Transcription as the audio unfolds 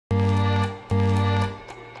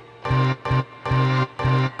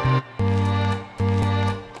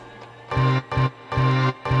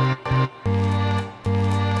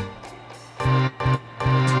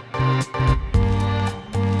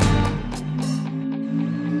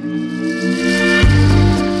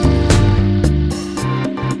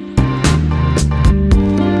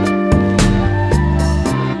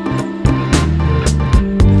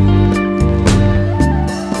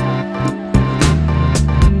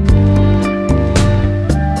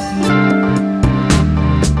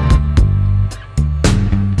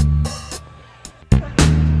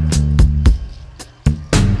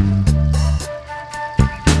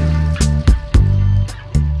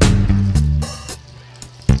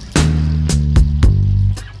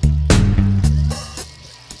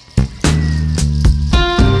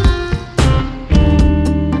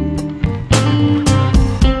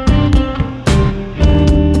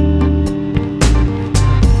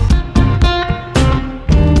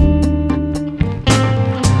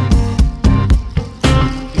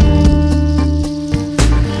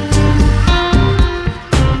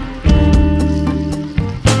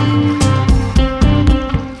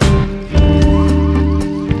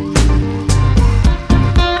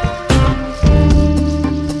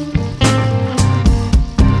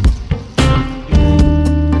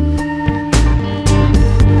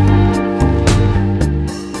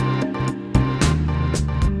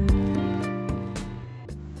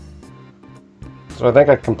So I think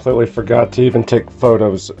I completely forgot to even take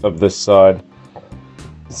photos of this side.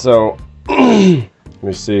 So let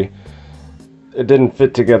me see. It didn't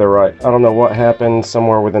fit together right. I don't know what happened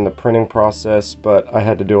somewhere within the printing process, but I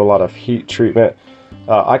had to do a lot of heat treatment.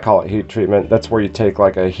 I call it heat treatment. That's where you take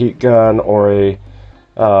like a heat gun or a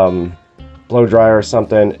blow dryer or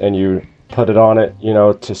something, and you put it on it, you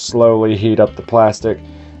know, to slowly heat up the plastic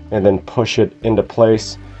and then push it into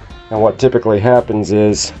place. And what typically happens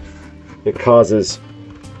is it causes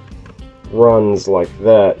runs like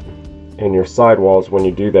that in your sidewalls when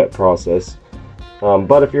you do that process.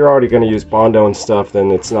 But if you're already going to use Bondo and stuff,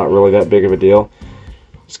 then it's not really that big of a deal.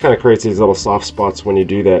 Just kind of creates these little soft spots when you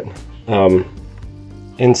do that.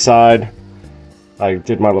 Inside, I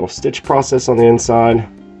did my little stitch process on the inside,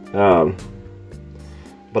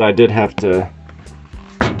 but I did have to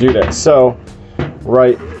do that. So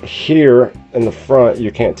right here in the front,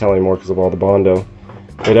 you can't tell anymore because of all the Bondo.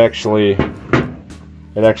 It actually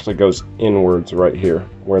goes inwards right here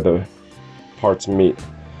where the parts meet.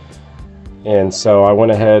 And so I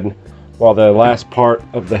went ahead, while the last part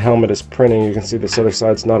of the helmet is printing, you can see this other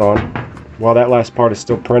side's not on. While that last part is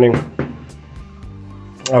still printing,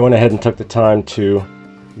 I went ahead and took the time to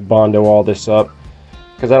Bondo all this up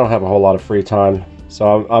because I don't have a whole lot of free time.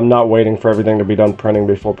 So I'm not waiting for everything to be done printing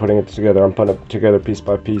before putting it together. I'm putting it together piece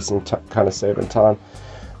by piece and kind of saving time.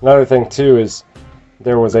 Another thing too is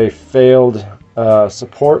there was a failed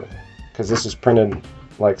support, because this was printed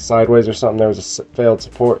like sideways or something. There was a failed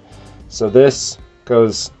support. So this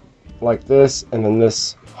goes like this, and then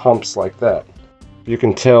this humps like that. You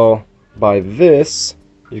can tell by this,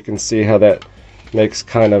 you can see how that makes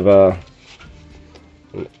kind of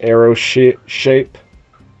an arrow shape.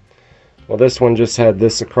 Well, this one just had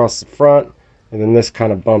this across the front, and then this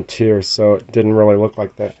kind of bumped here, so it didn't really look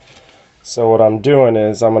like that. So what I'm doing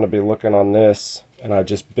is I'm going to be looking on this, and I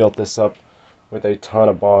just built this up with a ton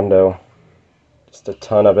of Bondo, just a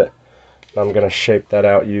ton of it. I'm going to shape that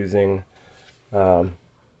out using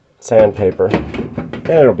sandpaper, and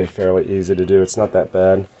it'll be fairly easy to do. It's not that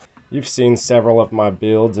bad. You've seen several of my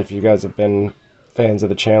builds if you guys have been fans of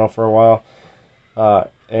the channel for a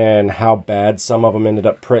while, and how bad some of them ended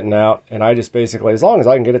up printing out. And I just basically, as long as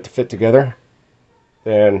I can get it to fit together,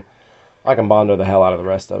 then I can Bondo the hell out of the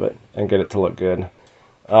rest of it and get it to look good.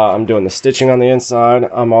 I'm doing the stitching on the inside.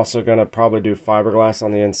 I'm also going to probably do fiberglass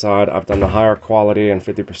on the inside. I've done the higher quality and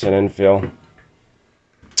 50% infill,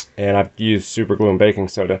 and I've used super glue and baking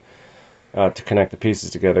soda to connect the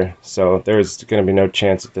pieces together. So there's going to be no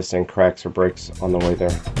chance that this thing cracks or breaks on the way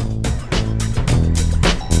there.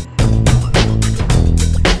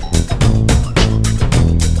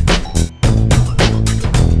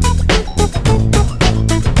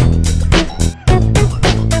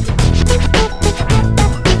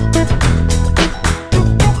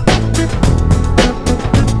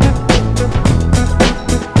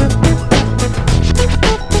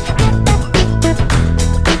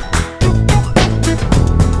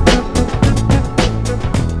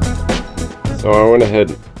 So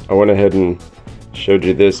I went ahead and showed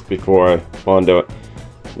you this before I Bondo it.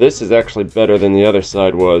 This is actually better than the other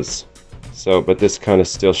side was. So, but this kind of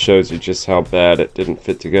still shows you just how bad it didn't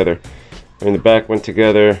fit together. I mean, the back went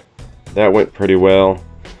together, that went pretty well,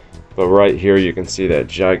 but right here you can see that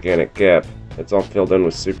gigantic gap. It's all filled in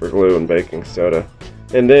with super glue and baking soda.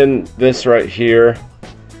 And then this right here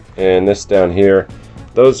and this down here,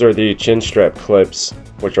 those are the chin strap clips,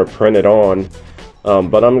 which are printed on.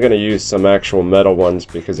 But I'm going to use some actual metal ones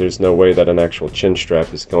because there's no way that an actual chin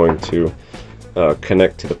strap is going to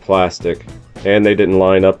connect to the plastic. And they didn't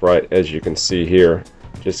line up right, as you can see here.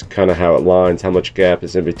 Just kind of how it lines, how much gap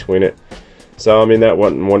is in between it. So, I mean, that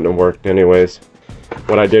wouldn't have worked anyways.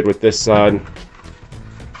 What I did with this side,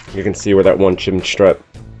 you can see where that one chin strap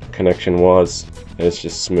connection was. And it's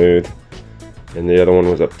just smooth. And the other one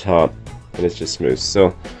was up top, and it's just smooth.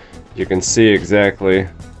 So, you can see exactly,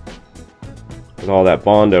 with all that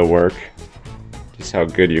Bondo work, just how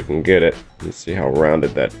good you can get it. You see how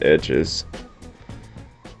rounded that edge is.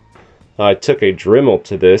 I took a Dremel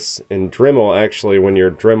to this, and Dremel actually, when you're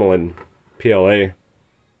Dremeling PLA,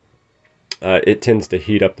 it tends to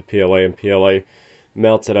heat up the PLA, and PLA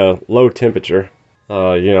melts at a low temperature.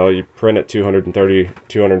 You know, you print at 230,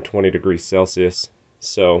 220 degrees Celsius,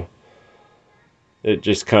 so it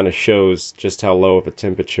just kind of shows just how low of a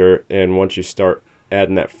temperature, and once you start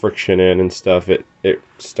adding that friction in and stuff, it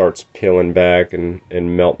starts peeling back and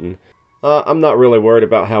melting. I'm not really worried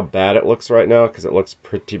about how bad it looks right now because it looks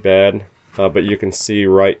pretty bad, but you can see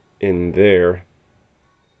right in there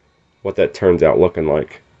what that turns out looking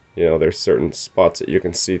like. You know, there's certain spots that you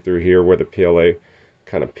can see through here where the PLA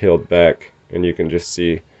kind of peeled back, and you can just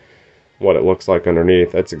see what it looks like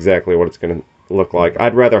underneath. That's exactly what it's going to look like.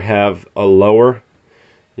 I'd rather have a lower,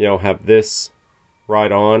 you know, have this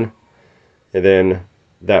right on, and then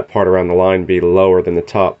that part around the line be lower than the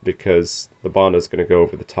top, because the Bondo is going to go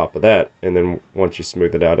over the top of that, and then once you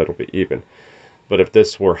smooth it out, it'll be even. But if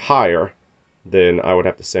this were higher, then I would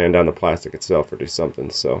have to sand down the plastic itself or do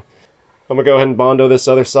something. So I'm going to go ahead and Bondo this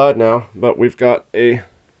other side now, but we've got a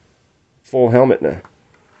full helmet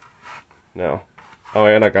now. Oh,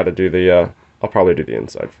 and I got to do the, I'll probably do the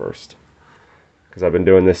inside first, because I've been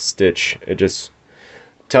doing this stitch. It just,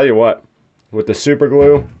 tell you what, with the super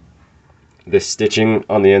glue, this stitching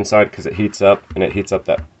on the inside, because it heats up, and it heats up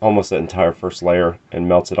that almost that entire first layer and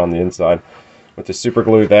melts it on the inside. With the super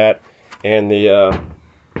glue, that and the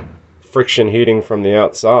friction heating from the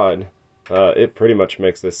outside, it pretty much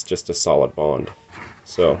makes this just a solid bond.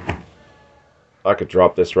 So I could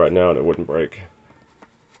drop this right now and it wouldn't break.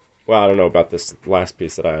 Well, I don't know about this last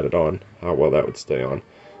piece that I added on, how well that would stay on,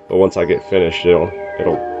 but once I get finished, it'll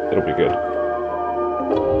be good.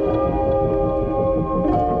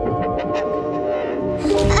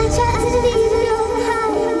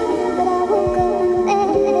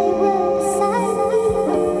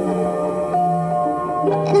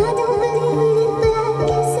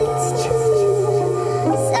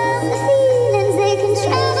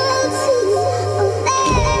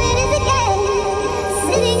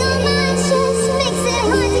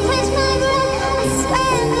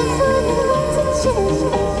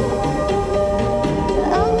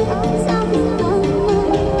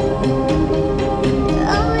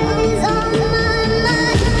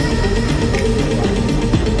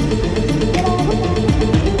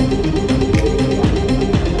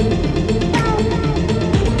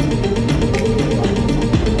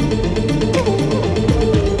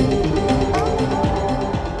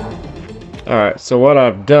 Alright, so what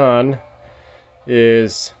I've done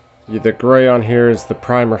is, the gray on here is the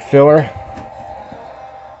primer filler,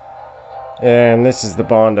 and this is the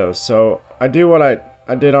Bondo. So I do what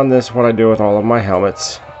I did on this, what I do with all of my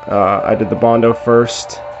helmets. I did the Bondo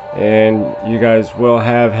first, and you guys will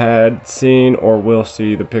have had seen or will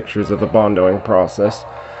see the pictures of the Bondoing process.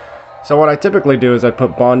 So what I typically do is I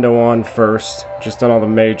put Bondo on first, just on all the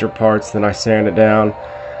major parts, then I sand it down.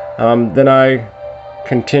 Then I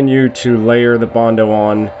continue to layer the Bondo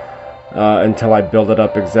on until I build it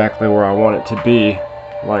up exactly where I want it to be,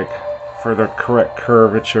 like for the correct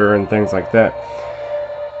curvature and things like that.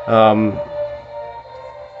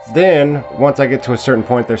 Then once I get to a certain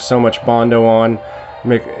point, there's so much Bondo on,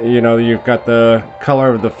 you know, you've got the color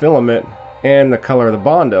of the filament and the color of the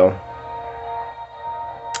Bondo,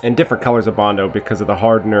 and different colors of Bondo because of the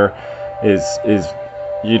hardener is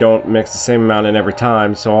you don't mix the same amount in every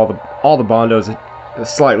time, so all the Bondo is a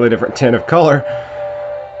slightly different tint of color.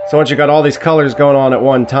 So once you got all these colors going on at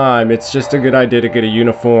one time, it's just a good idea to get a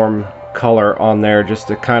uniform color on there just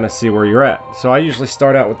to kind of see where you're at. So I usually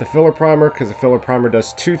start out with the filler primer, because the filler primer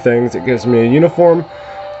does two things. It gives me a uniform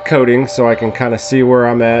coating so I can kind of see where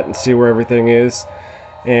I'm at and see where everything is,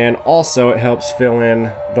 and also it helps fill in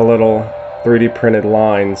the little 3D printed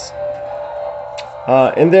lines.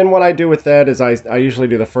 And then what I do with that is I usually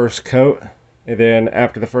do the first coat, and then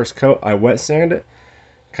after the first coat I wet sand it,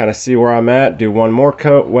 kind of see where I'm at, do one more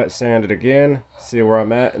coat, wet sand it again, see where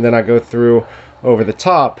I'm at, and then I go through over the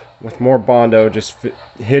top with more Bondo, just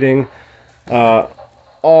hitting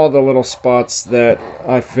all the little spots that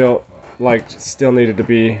I felt like still needed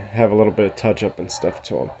to have a little bit of touch up and stuff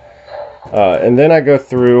to them. And then I go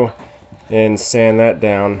through and sand that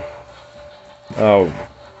down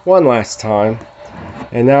one last time,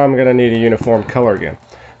 and now I'm going to need a uniform color again.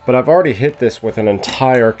 But I've already hit this with an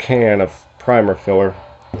entire can of primer filler,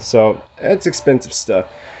 so it's expensive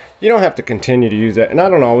stuff. You don't have to continue to use that, and I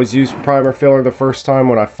don't always use primer filler the first time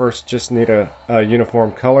when I first just need a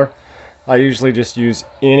uniform color. I usually just use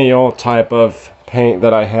any old type of paint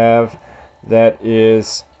that I have that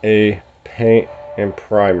is a paint and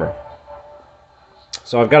primer.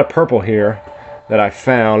 So I've got a purple here that I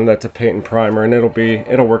found that's a paint and primer, and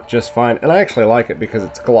it'll work just fine, and I actually like it because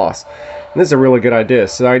it's gloss. And this is a really good idea.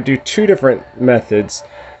 So I do two different methods.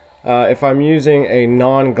 If I'm using a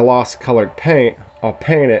non-gloss colored paint, I'll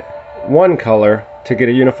paint it one color to get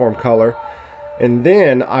a uniform color, and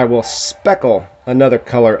then I will speckle another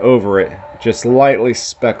color over it, just lightly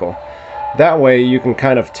speckle. That way you can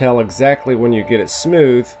kind of tell exactly when you get it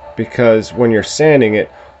smooth, because when you're sanding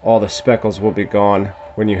it, all the speckles will be gone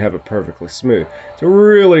when you have it perfectly smooth. It's a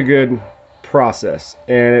really good process,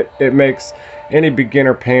 and it makes any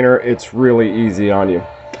beginner painter, it's really easy on you.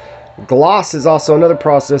 Gloss is also another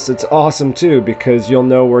process. It's awesome too, because you'll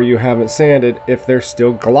know where you haven't sanded if there's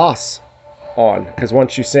still gloss on, because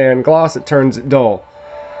once you sand gloss, it turns it dull.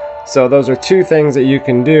 So those are two things that you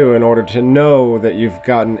can do in order to know that you've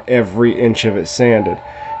gotten every inch of it sanded.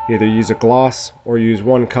 Either use a gloss or use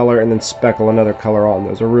one color and then speckle another color on.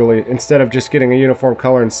 Those are really, instead of just getting a uniform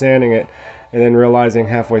color and sanding it and then realizing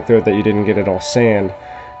halfway through it that you didn't get it all sand.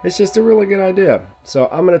 It's just a really good idea. So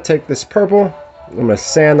I'm going to take this purple, I'm going to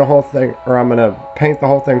sand the whole thing, or I'm going to paint the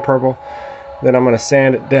whole thing purple. Then I'm going to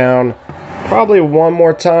sand it down probably one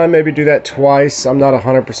more time, maybe do that twice. I'm not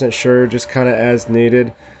 100% sure, just kind of as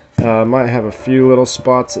needed. Might have a few little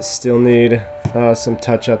spots that still need some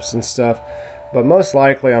touch-ups and stuff. But most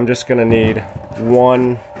likely I'm just going to need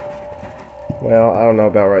one, well, I don't know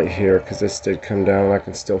about right here because this did come down and I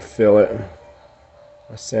can still feel it.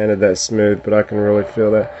 I sanded that smooth, but I can really feel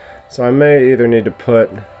that. So I may either need to put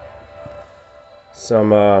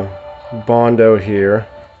some Bondo here.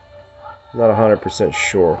 I'm not 100%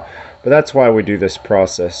 sure. But that's why we do this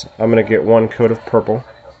process. I'm going to get one coat of purple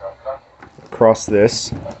across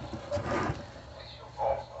this.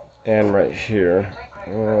 And right here.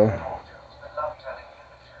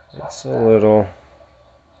 It's a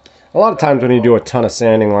lot of times when you do a ton of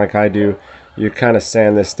sanding like I do, you kind of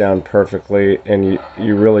sand this down perfectly, and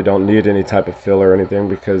you really don't need any type of filler or anything,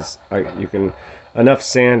 because enough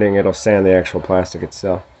sanding, it'll sand the actual plastic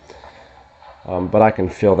itself. But I can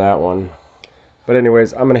feel that one. But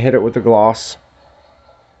anyways, I'm going to hit it with the gloss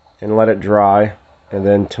and let it dry, and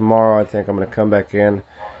then tomorrow I think I'm going to come back in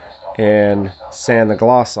and sand the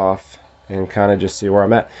gloss off and kind of just see where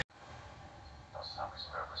I'm at.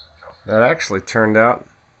 That actually turned out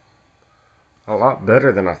a lot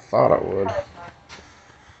better than I thought it would.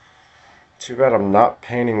 Too bad I'm not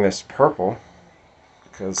painting this purple,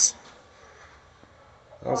 because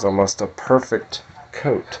that was almost a perfect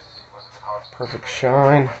coat. Perfect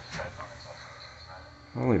shine.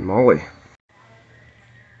 Holy moly.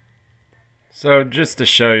 So just to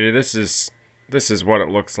show you, this is what it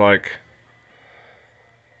looks like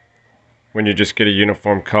when you just get a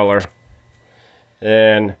uniform color.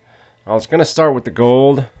 And I was gonna start with the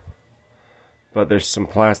gold, but there's some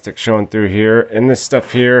plastic showing through here. And this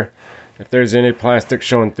stuff here, if there's any plastic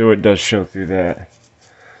showing through, it does show through that.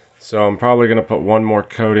 So I'm probably gonna put one more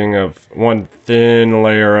coating of, one thin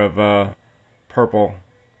layer of purple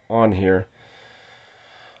on here.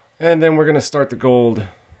 And then we're gonna start the gold.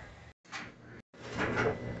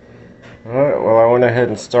 Alright, well I went ahead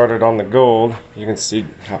and started on the gold. You can see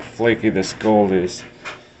how flaky this gold is.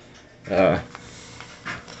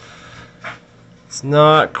 It's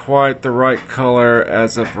not quite the right color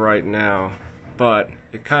as of right now, but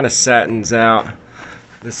it kind of satins out.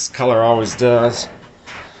 This color always does.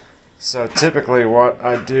 So typically what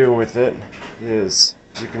I do with it is,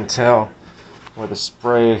 you can tell where the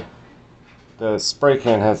spray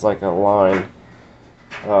can has like a line.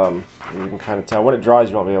 You can kind of tell when it dries,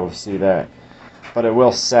 you won't be able to see that, but it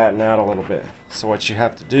will satin out a little bit. So what you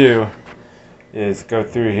have to do is go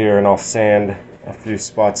through here and I'll sand a few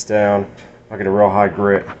spots down. I'll get a real high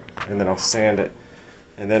grit and then I'll sand it,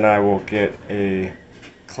 and then I will get a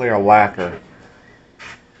clear lacquer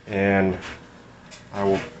and I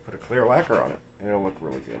will put a clear lacquer on it and it'll look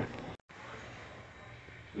really good.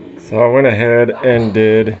 So I went ahead and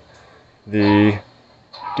did the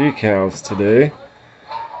decals today.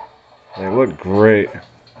 They look great.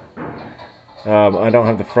 I don't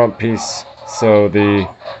have the front piece, so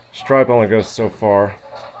the stripe only goes so far,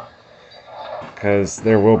 because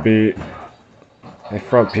there will be a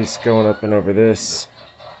front piece going up and over this.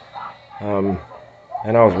 And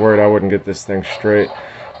I was worried I wouldn't get this thing straight.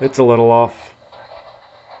 It's a little off.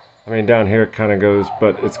 I mean, down here it kind of goes,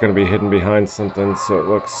 but it's going to be hidden behind something, so it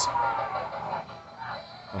looks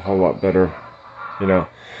a whole lot better. You know,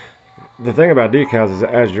 the thing about decals is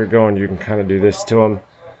as you're going, you can kind of do this to them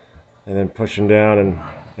and then push them down,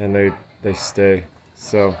 and they stay.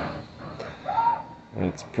 So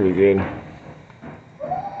that's pretty good.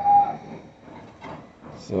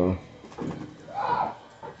 So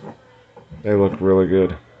they look really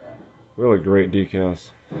good, really great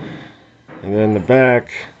decals. And then the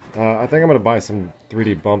back, I think I'm gonna buy some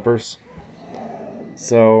 3D bumpers.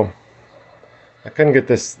 So I couldn't get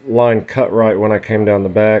this line cut right when I came down the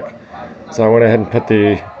back, so I went ahead and put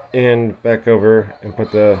the end back over and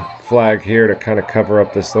put the flag here to kind of cover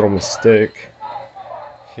up this little mistake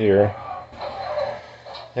here.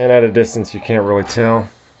 And at a distance you can't really tell.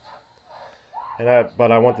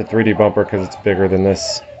 But I want the 3D bumper because it's bigger than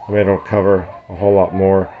this. I mean, it'll cover a whole lot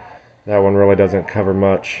more. That one really doesn't cover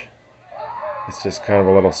much. It's just kind of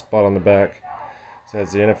a little spot on the back. So it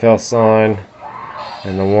has the NFL sign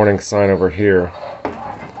and the warning sign over here.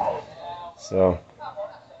 So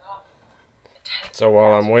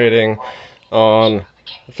while I'm waiting, on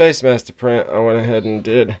the face mask to print, I went ahead and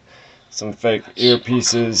did some fake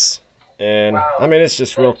earpieces, and I mean, it's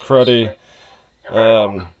just real cruddy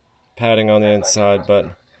padding on the inside,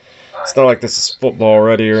 but it's not like this is football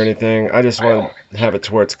ready or anything. I just want to have it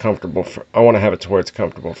to where it's comfortable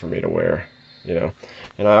for me to wear, you know.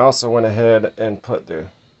 And I also went ahead and put the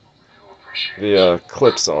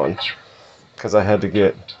clips on, because I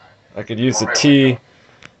could use the T.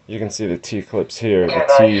 You can see the T clips here,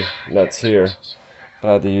 the T nuts here, but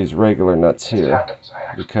I had to use regular nuts here,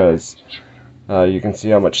 because you can see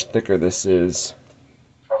how much thicker this is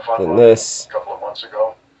than this.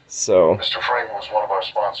 So Mr. Frame was one of our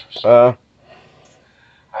sponsors.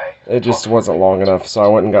 It just wasn't long enough, so I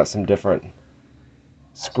went and got some different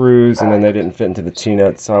screws, and then they didn't fit into the T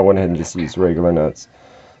nuts, so I went ahead and just used regular nuts.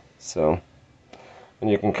 So,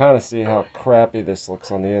 and you can kind of see how crappy this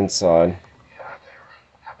looks on the inside.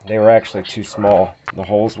 They were actually too small, the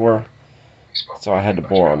holes were, so I had to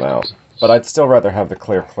bore them out. But I'd still rather have the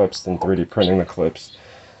clear clips than 3D printing the clips,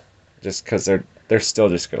 just because they're still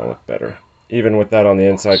just going to look better. Even with that on the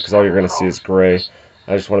inside, because all you're going to see is gray.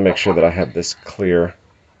 I just want to make sure that I have this clear.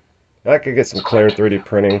 I could get some clear 3D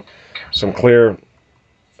printing, some clear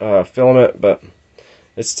filament, but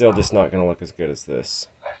it's still just not going to look as good as this.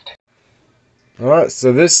 Alright,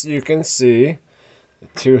 so this, you can see the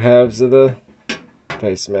two halves of the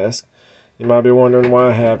face mask. You might be wondering why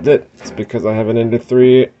I halved it. It's because I have an Ender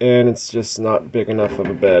 3 and it's just not big enough of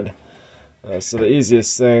a bed. So the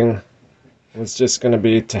easiest thing was just going to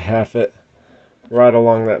be to half it right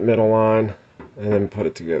along that middle line and then put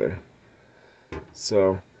it together.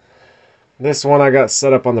 So this one I got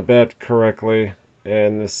set up on the bed correctly,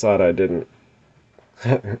 and this side I didn't.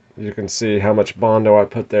 You can see how much Bondo I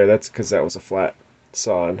put there. That's because that was a flat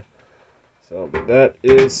sod. So that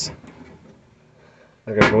is,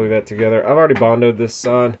 I gotta glue that together. I've already Bondoed this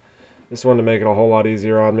side. Just wanted to make it a whole lot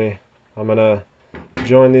easier on me. I'm gonna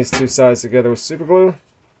join these two sides together with super glue.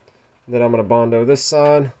 Then I'm gonna Bondo this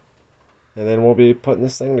side, and then we'll be putting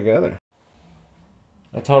this thing together.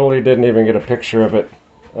 I totally didn't even get a picture of it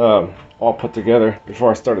all put together before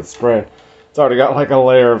I started spraying. It's already got like a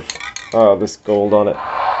layer of this gold on it.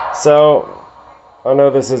 So I know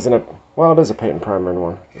this isn't a, well, it is a paint and primer in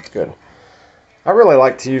one. It's good. I really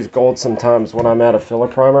like to use gold sometimes when I'm out of filler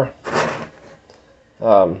primer.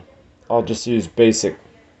 I'll just use basic,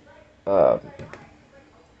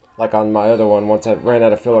 like on my other one, once I ran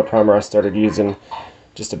out of filler primer, I started using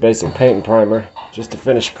just a basic paint and primer just to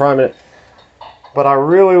finish priming it. But I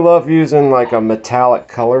really love using like a metallic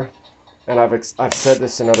color, and I've said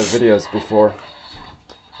this in other videos before.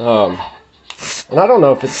 And I don't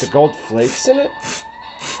know if it's the gold flakes in it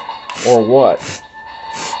or what,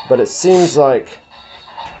 but it seems like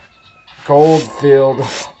gold filled,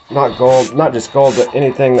 not just gold, but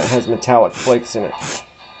anything that has metallic flakes in it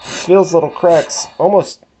feels little cracks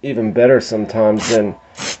almost even better sometimes than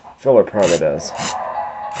filler primer does.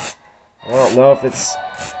 I don't know if it's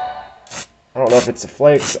the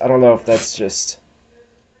flakes. I don't know if that's just,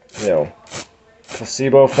 you know,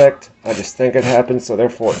 placebo effect. I just think it happens, so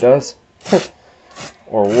therefore it does.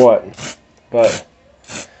 Or what. But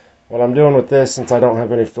what I'm doing with this, since I don't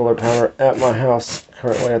have any filler primer at my house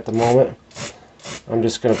currently at the moment, I'm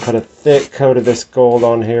just going to put a thick coat of this gold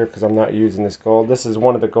on here because I'm not using this gold. This is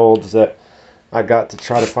one of the golds that I got to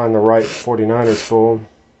try to find the right 49ers gold.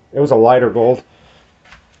 It was a lighter gold,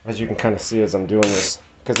 as you can kind of see as I'm doing this.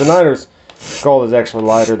 Because the Niners gold is actually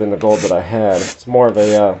lighter than the gold that I had. It's more of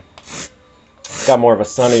a, got more of a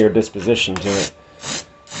sunnier disposition to it.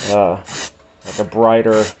 Like a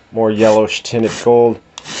brighter, more yellowish tinted gold.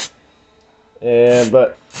 And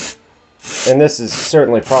this is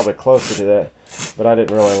certainly probably closer to that, but I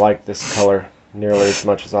didn't really like this color nearly as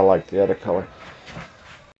much as I liked the other color.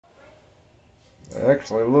 It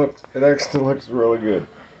actually looks really good.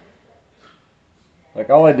 Like,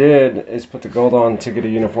 all I did is put the gold on to get a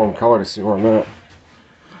uniform color to see where I'm at.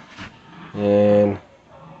 And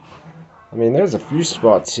I mean, there's a few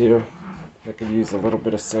spots here that could use a little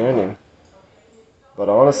bit of sanding. But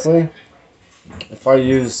honestly, if I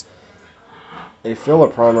use a filler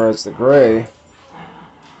primer as the gray,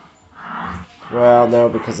 well, no,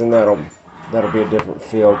 because then that'll be a different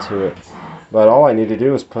feel to it. But all I need to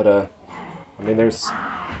do is put I mean, there's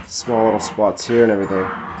small little spots here and everything.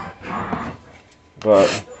 But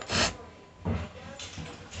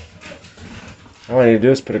all I need to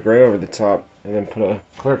do is put a gray over the top and then put a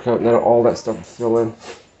clear coat, and then all that stuff will fill in.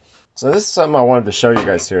 So this is something I wanted to show you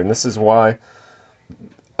guys here, and this is why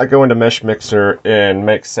I go into Mesh Mixer and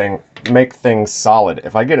make things solid.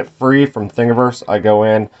 If I get it free from Thingiverse, I go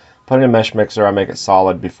in, put it in Mesh Mixer, I make it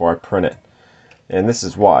solid before I print it. And this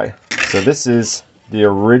is why. So this is the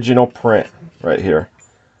original print right here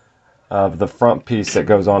of the front piece that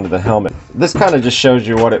goes onto the helmet. This kind of just shows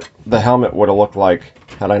you what the helmet would have looked like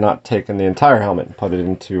had I not taken the entire helmet and put it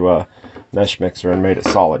into a mesh mixer and made it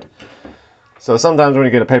solid. So sometimes when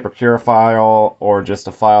you get a paper cure file or just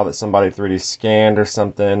a file that somebody 3D scanned or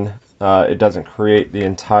something, it doesn't create the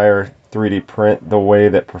entire 3D print the way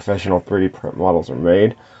that professional 3D print models are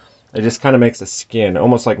made. It just kind of makes a skin,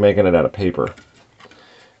 almost like making it out of paper.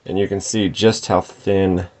 And you can see just how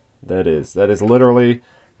thin that is. That is literally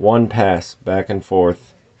one pass back and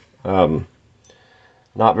forth. Not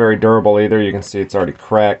very durable either. You can see it's already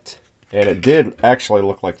cracked. And it did actually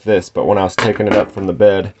look like this, but when I was taking it up from the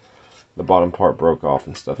bed, the bottom part broke off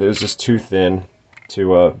and stuff. It was just too thin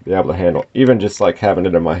to be able to handle. Even just like having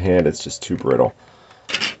it in my hand, it's just too brittle.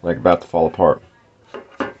 Like about to fall apart.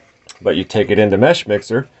 But you take it into Mesh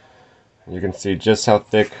Mixer, you can see just how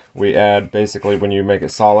thick we add. Basically, when you make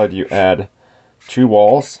it solid, you add 2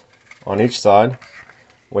 walls on each side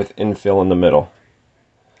with infill in the middle.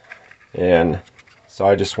 And so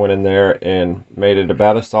I just went in there and made it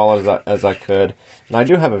about as solid as I could. And I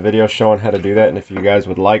do have a video showing how to do that, and if you guys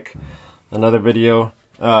would like another video,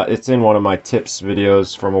 it's in one of my tips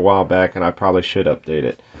videos from a while back, and I probably should update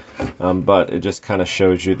it. But it just kind of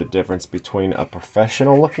shows you the difference between a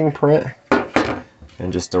professional looking print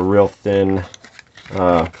and just a real thin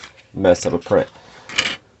mess of a print.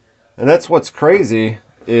 And that's what's crazy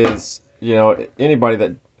is, you know, anybody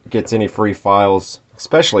that gets any free files,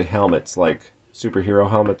 especially helmets like superhero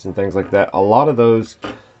helmets and things like that, a lot of those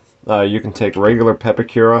you can take regular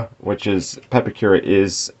Pepakura, which is, Pepakura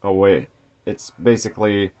is a way, it's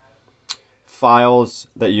basically files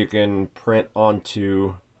that you can print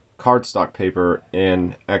onto cardstock paper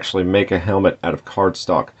and actually make a helmet out of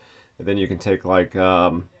cardstock. And then you can take like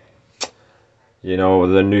you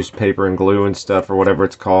know, the newspaper and glue and stuff, or whatever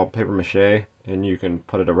it's called, paper mache, and you can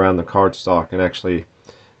put it around the cardstock and actually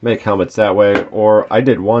make helmets that way. Or I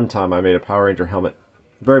did one time, I made a Power Ranger helmet.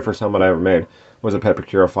 The very first helmet I ever made was a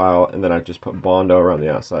Pepakura file, and then I just put Bondo around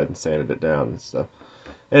the outside and sanded it down and stuff.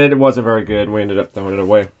 And it wasn't very good. We ended up throwing it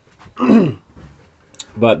away.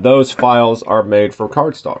 But those files are made for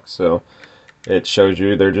cardstock, so it shows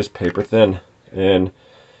you they're just paper thin. And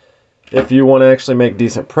if you want to actually make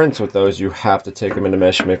decent prints with those, you have to take them into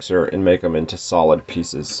Mesh Mixer and make them into solid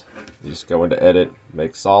pieces. You just go into Edit,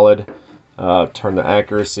 make solid, turn the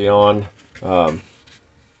accuracy on,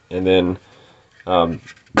 and then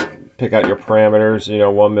pick out your parameters, you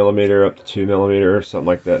know, 1 millimeter up to 2 millimeter, something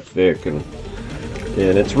like that thick, and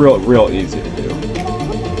it's real easy to do.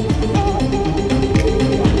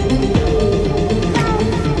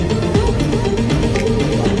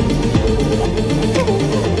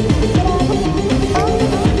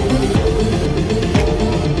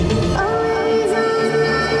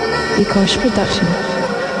 Kosh Production.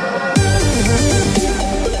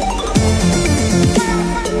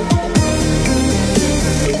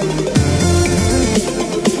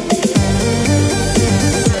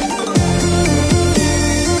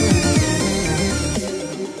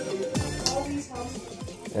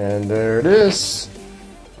 And there it is.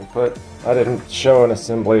 I didn't show an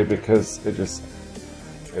assembly because it was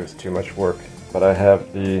too much work. But I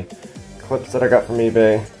have the clips that I got from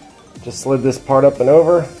eBay. Just slid this part up and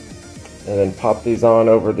over, and then pop these on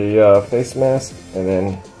over the face mask, and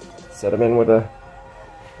then set them in with a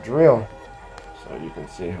drill. So you can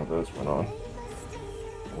see how those went on.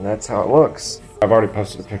 And that's how it looks. I've already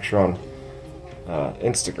posted a picture on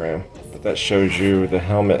Instagram, but that shows you the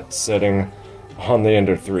helmet sitting on the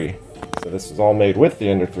Ender 3. So this was all made with the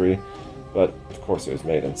Ender 3, but of course it was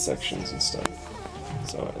made in sections and stuff.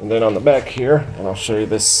 So, and then on the back here, and I'll show you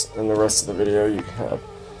this in the rest of the video, you have,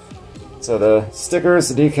 so the stickers,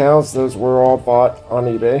 the decals, those were all bought on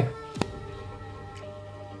eBay.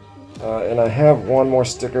 And I have one more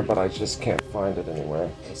sticker, but I just can't find it anywhere.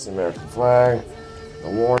 It's the American flag, the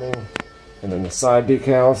warning, and then the side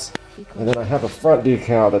decals. And then I have a front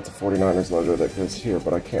decal that's a 49ers logo that goes here,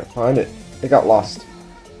 but I can't find it. It got lost.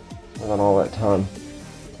 Not all that time.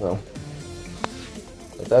 So,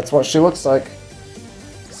 but that's what she looks like.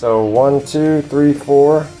 So 1, 2, 3,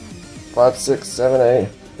 4, 5, 6, 7, 8.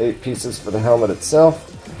 8 pieces for the helmet itself.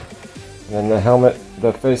 And then the helmet,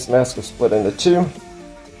 the face mask is split into 2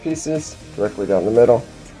 pieces directly down the middle.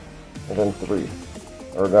 And then 3.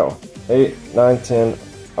 Or no, 8, 9, 10,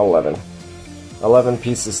 11. 11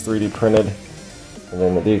 pieces 3D printed. And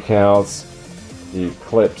then the decals, the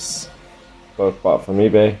clips, both bought from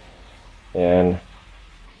eBay. And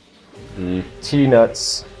the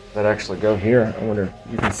T-nuts that actually go here. I wonder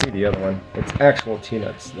if you can see the other one. It's actual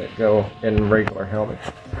T-nuts that go in regular helmet.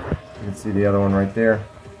 You can see the other one right there.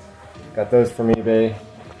 Got those from eBay,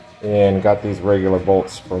 and got these regular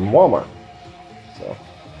bolts from Walmart. So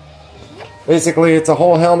basically, it's a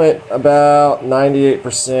whole helmet, about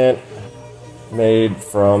 98% made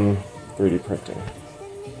from 3D printing.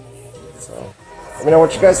 So let me know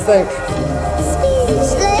what you guys think.